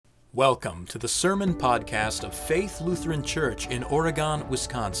Welcome to the Sermon Podcast of Faith Lutheran Church in Oregon,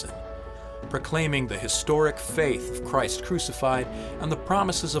 Wisconsin, proclaiming the historic faith of Christ crucified and the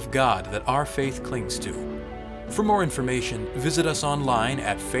promises of God that our faith clings to. For more information, visit us online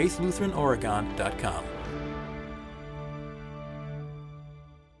at faithlutheranoregon.com.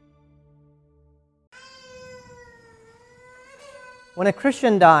 When a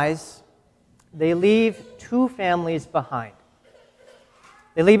Christian dies, they leave two families behind.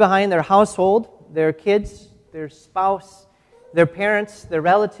 They leave behind their household, their kids, their spouse, their parents, their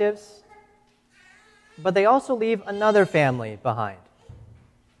relatives, but they also leave another family behind,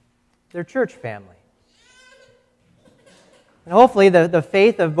 their church family. And hopefully the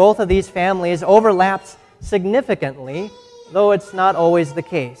faith of both of these families overlaps significantly, though it's not always the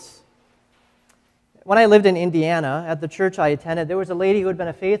case. When I lived in Indiana, at the church I attended, there was a lady who had been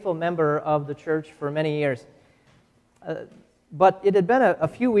a faithful member of the church for many years. But it had been a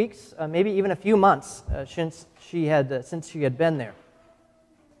few weeks, maybe even a few months since she had been there.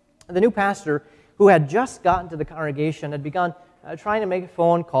 The new pastor, who had just gotten to the congregation, had begun trying to make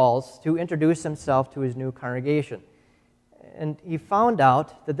phone calls to introduce himself to his new congregation. And he found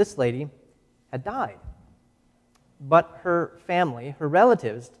out that this lady had died. But her family, her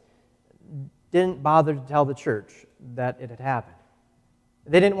relatives, didn't bother to tell the church that it had happened.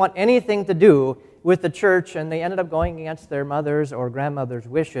 They didn't want anything to do with the church, and they ended up going against their mother's or grandmother's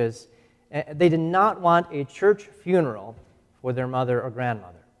wishes. They did not want a church funeral for their mother or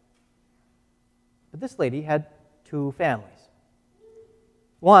grandmother. But this lady had two families.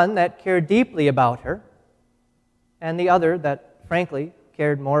 One that cared deeply about her, and the other that, frankly,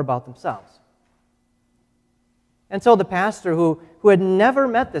 cared more about themselves. And so the pastor, who had never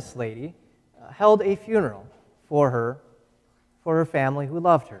met this lady, held a funeral for her family who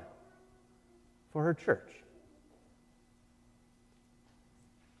loved her, for her church.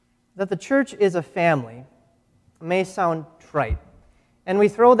 That the church is a family may sound trite. And we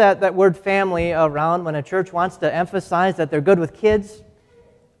throw that word family around when a church wants to emphasize that they're good with kids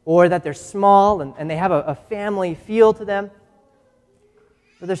or that they're small and they have a family feel to them.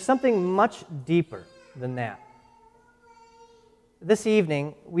 But there's something much deeper than that. This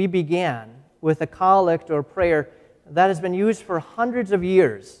evening, we began with a collect or prayer that has been used for hundreds of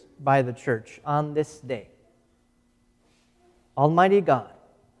years by the church on this day. Almighty God,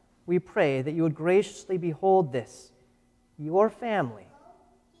 we pray that you would graciously behold this, your family,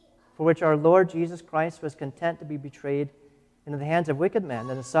 for which our Lord Jesus Christ was content to be betrayed into the hands of wicked men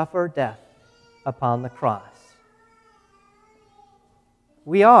and to suffer death upon the cross.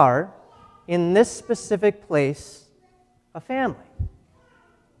 We are, in this specific place, a family,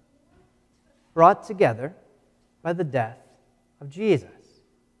 brought together by the death of Jesus.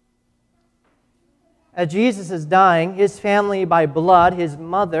 As Jesus is dying, his family by blood, his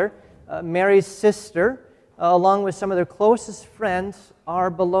mother, Mary's sister, along with some of their closest friends, are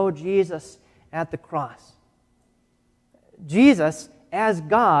below Jesus at the cross. Jesus, as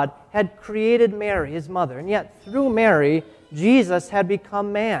God, had created Mary, his mother, and yet through Mary, Jesus had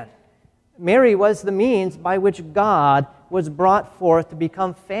become man. Mary was the means by which God was brought forth to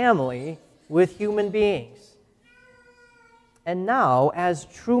become family with human beings. And now, as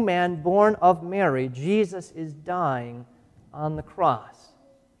true man born of Mary, Jesus is dying on the cross.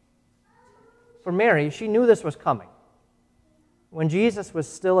 For Mary, she knew this was coming. When Jesus was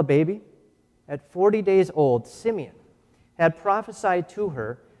still a baby, at 40 days old, Simeon had prophesied to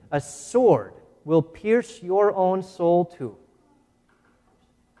her, "A sword will pierce your own soul too."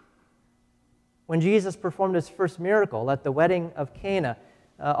 When Jesus performed his first miracle at the wedding of Cana,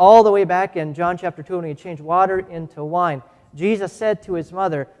 all the way back in John chapter 2, when he changed water into wine, Jesus said to his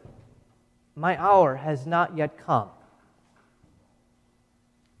mother, "My hour has not yet come."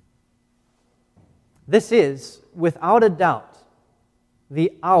 This is, without a doubt,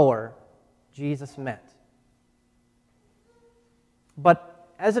 the hour Jesus meant. But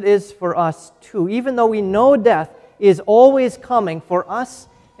as it is for us too, even though we know death is always coming for us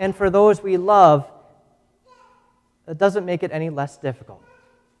and for those we love, it doesn't make it any less difficult.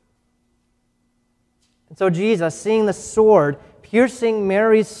 And so Jesus, seeing the sword piercing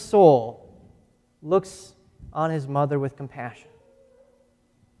Mary's soul, looks on his mother with compassion.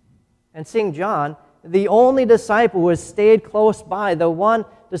 And seeing John, the only disciple who has stayed close by, the one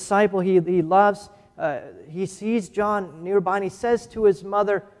disciple he loves, he sees John nearby and he says to his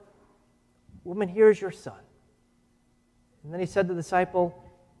mother, "Woman, here's your son." And then he said to the disciple,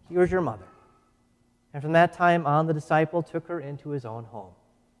 "Here's your mother." And from that time on, the disciple took her into his own home.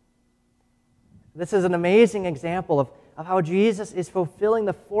 This is an amazing example of how Jesus is fulfilling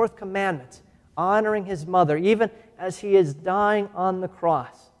the fourth commandment, honoring his mother, even as he is dying on the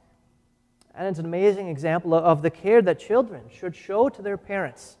cross. And it's an amazing example of the care that children should show to their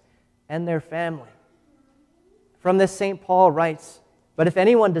parents and their family. From this, St. Paul writes, "But if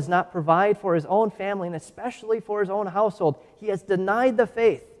anyone does not provide for his own family, and especially for his own household, he has denied the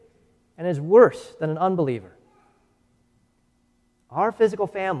faith and is worse than an unbeliever." Our physical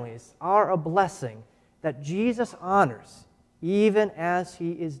families are a blessing that Jesus honors even as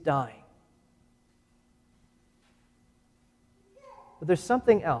he is dying. But there's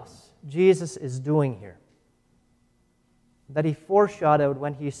something else Jesus is doing here that he foreshadowed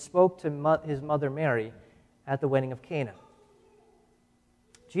when he spoke to his mother Mary at the wedding of Cana.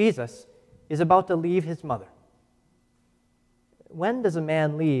 Jesus is about to leave his mother. When does a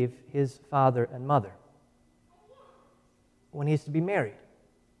man leave his father and mother? When he's to be married.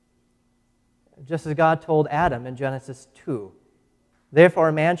 Just as God told Adam in Genesis 2, "Therefore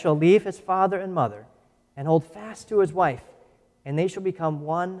a man shall leave his father and mother and hold fast to his wife, and they shall become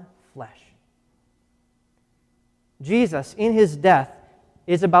one flesh." Jesus, in his death,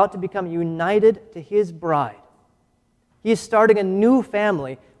 is about to become united to his bride. He is starting a new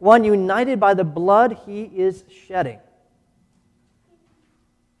family, one united by the blood he is shedding.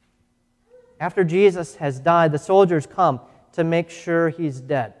 After Jesus has died, the soldiers come to make sure he's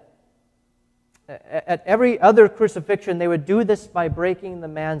dead. At every other crucifixion, they would do this by breaking the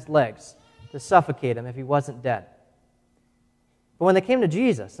man's legs to suffocate him if he wasn't dead. But when they came to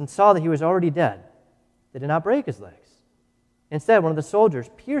Jesus and saw that he was already dead, they did not break his legs. Instead, one of the soldiers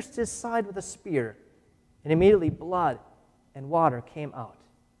pierced his side with a spear, and immediately blood and water came out.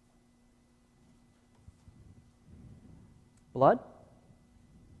 Blood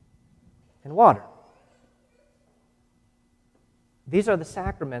and water. These are the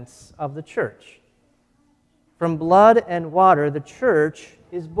sacraments of the church. From blood and water, the church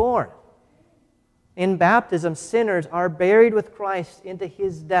is born. In baptism, sinners are buried with Christ into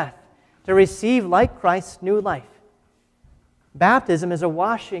his death to receive, like Christ, new life. Baptism is a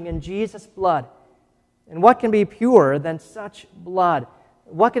washing in Jesus' blood. And what can be purer than such blood?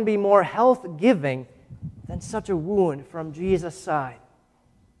 What can be more health-giving than such a wound from Jesus' side?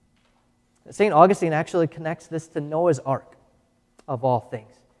 St. Augustine actually connects this to Noah's Ark, of all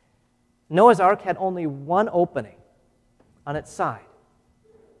things. Noah's Ark had only one opening on its side.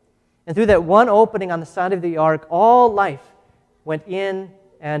 And through that one opening on the side of the ark, all life went in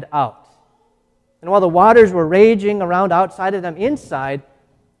and out. And while the waters were raging around outside of them, inside,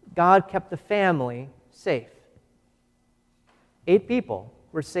 God kept the family safe. 8 people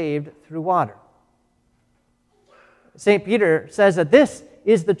were saved through water. St. Peter says that this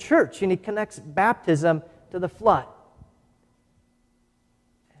is the church, and he connects baptism to the flood.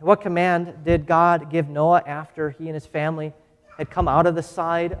 What command did God give Noah after he and his family had come out of the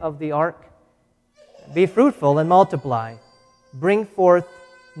side of the ark? Be fruitful and multiply. Bring forth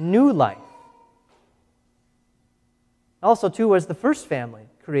new life. Also, too, was the first family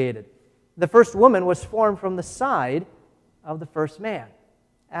created. The first woman was formed from the side of the first man,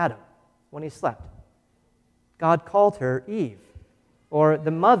 Adam, when he slept. God called her Eve, or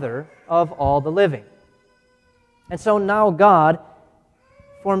the mother of all the living. And so now God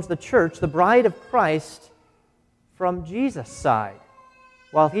forms the church, the bride of Christ, from Jesus' side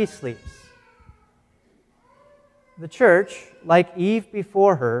while he sleeps. The church, like Eve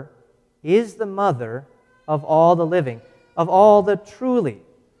before her, is the mother of all the living, of all the truly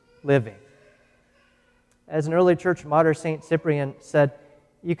living. As an early church martyr, St. Cyprian said,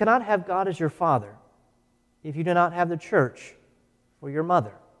 "You cannot have God as your father if you do not have the church for your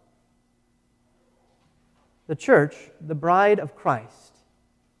mother." The church, the bride of Christ,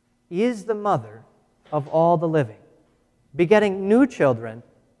 is the mother of all the living, begetting new children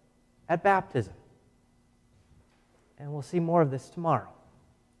at baptism. And we'll see more of this tomorrow.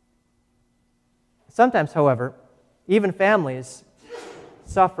 Sometimes, however, even families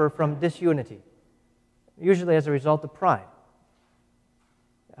suffer from disunity, usually as a result of pride.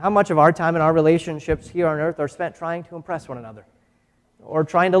 How much of our time and our relationships here on earth are spent trying to impress one another, or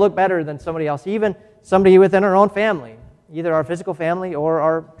trying to look better than somebody else, even somebody within our own family, either our physical family or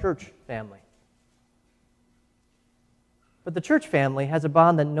our church family. But the church family has a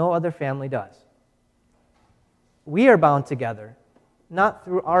bond that no other family does. We are bound together, not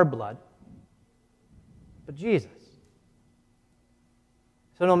through our blood, but Jesus.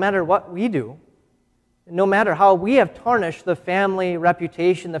 So no matter what we do, no matter how we have tarnished the family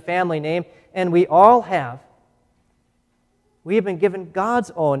reputation, the family name, and we all have, we have been given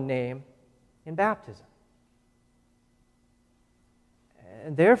God's own name in baptism.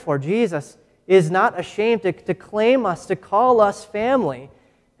 And therefore, Jesus is not ashamed to claim us, to call us family,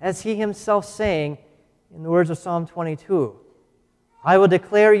 as he himself saying in the words of Psalm 22, "I will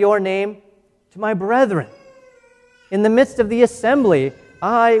declare your name to my brethren. In the midst of the assembly,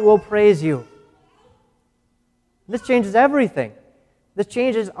 I will praise you. This changes everything. This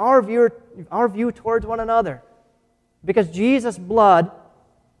changes our view towards one another. Because Jesus' blood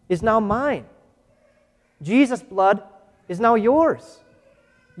is now mine. Jesus' blood is now yours.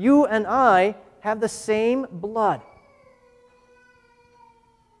 You and I have the same blood.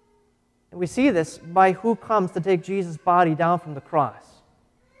 And we see this by who comes to take Jesus' body down from the cross.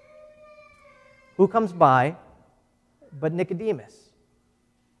 Who comes by but Nicodemus?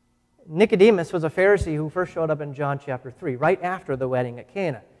 Nicodemus was a Pharisee who first showed up in John chapter 3, right after the wedding at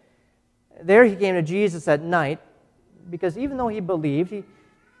Cana. There he came to Jesus at night because even though he believed, he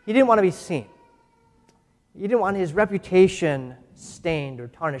didn't want to be seen. He didn't want his reputation stained or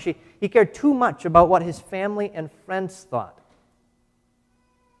tarnished. He cared too much about what his family and friends thought.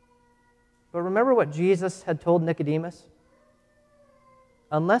 But remember what Jesus had told Nicodemus?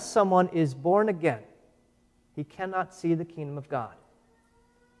 Unless someone is born again, he cannot see the kingdom of God.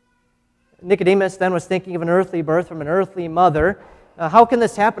 Nicodemus then was thinking of an earthly birth from an earthly mother. How can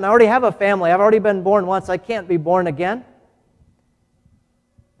this happen? I already have a family. I've already been born once. I can't be born again.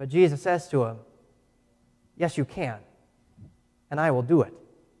 But Jesus says to him, yes, you can, and I will do it.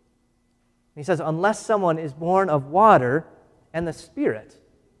 He says, unless someone is born of water and the Spirit,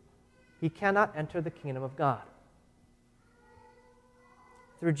 he cannot enter the kingdom of God.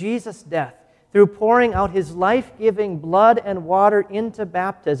 Through Jesus' death, through pouring out his life-giving blood and water into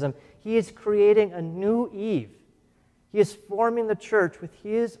baptism, he is creating a new Eve. He is forming the church with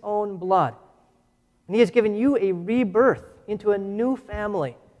his own blood. And he has given you a rebirth into a new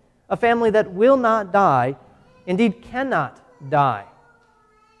family, a family that will not die, indeed cannot die.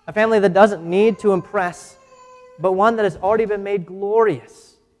 A family that doesn't need to impress, but one that has already been made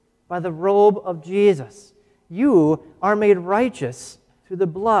glorious by the robe of Jesus. You are made righteous through the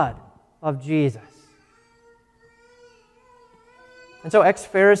blood of Jesus. And so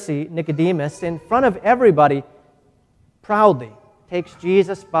ex-Pharisee Nicodemus, in front of everybody, proudly takes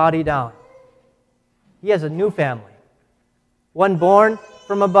Jesus' body down. He has a new family, one born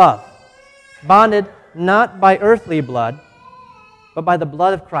from above, bonded not by earthly blood, but by the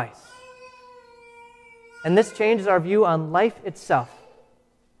blood of Christ. And this changes our view on life itself.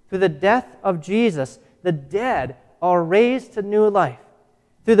 Through the death of Jesus, the dead are raised to new life.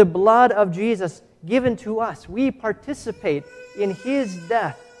 Through the blood of Jesus given to us, we participate in his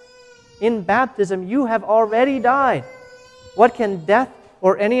death. In baptism, you have already died. What can death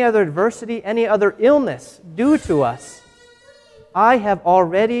or any other adversity, any other illness do to us? I have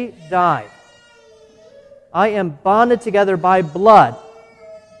already died. I am bonded together by blood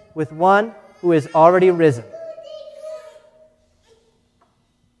with one who is already risen.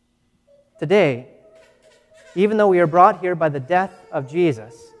 Today, even though we are brought here by the death of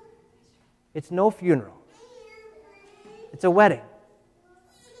Jesus, it's no funeral. It's a wedding.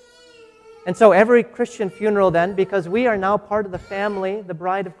 And so every Christian funeral then, because we are now part of the family, the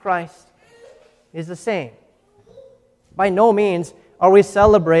bride of Christ, is the same. By no means are we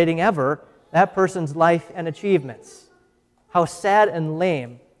celebrating ever that person's life and achievements. How sad and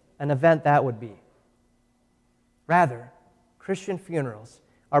lame an event that would be. Rather, Christian funerals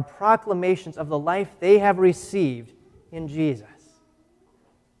are proclamations of the life they have received in Jesus.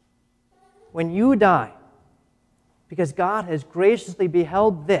 When you die, because God has graciously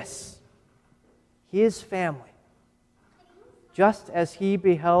beheld this, his family, just as he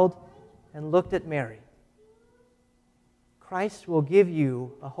beheld and looked at Mary, Christ will give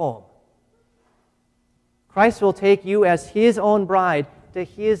you a home. Christ will take you as his own bride to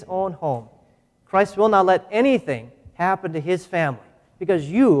his own home. Christ will not let anything happen to his family, because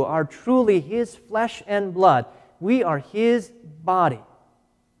you are truly his flesh and blood. We are his body,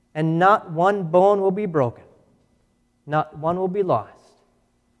 and not one bone will be broken. Not one will be lost.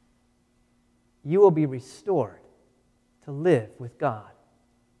 You will be restored to live with God.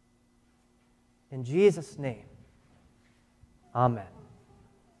 In Jesus' name, amen.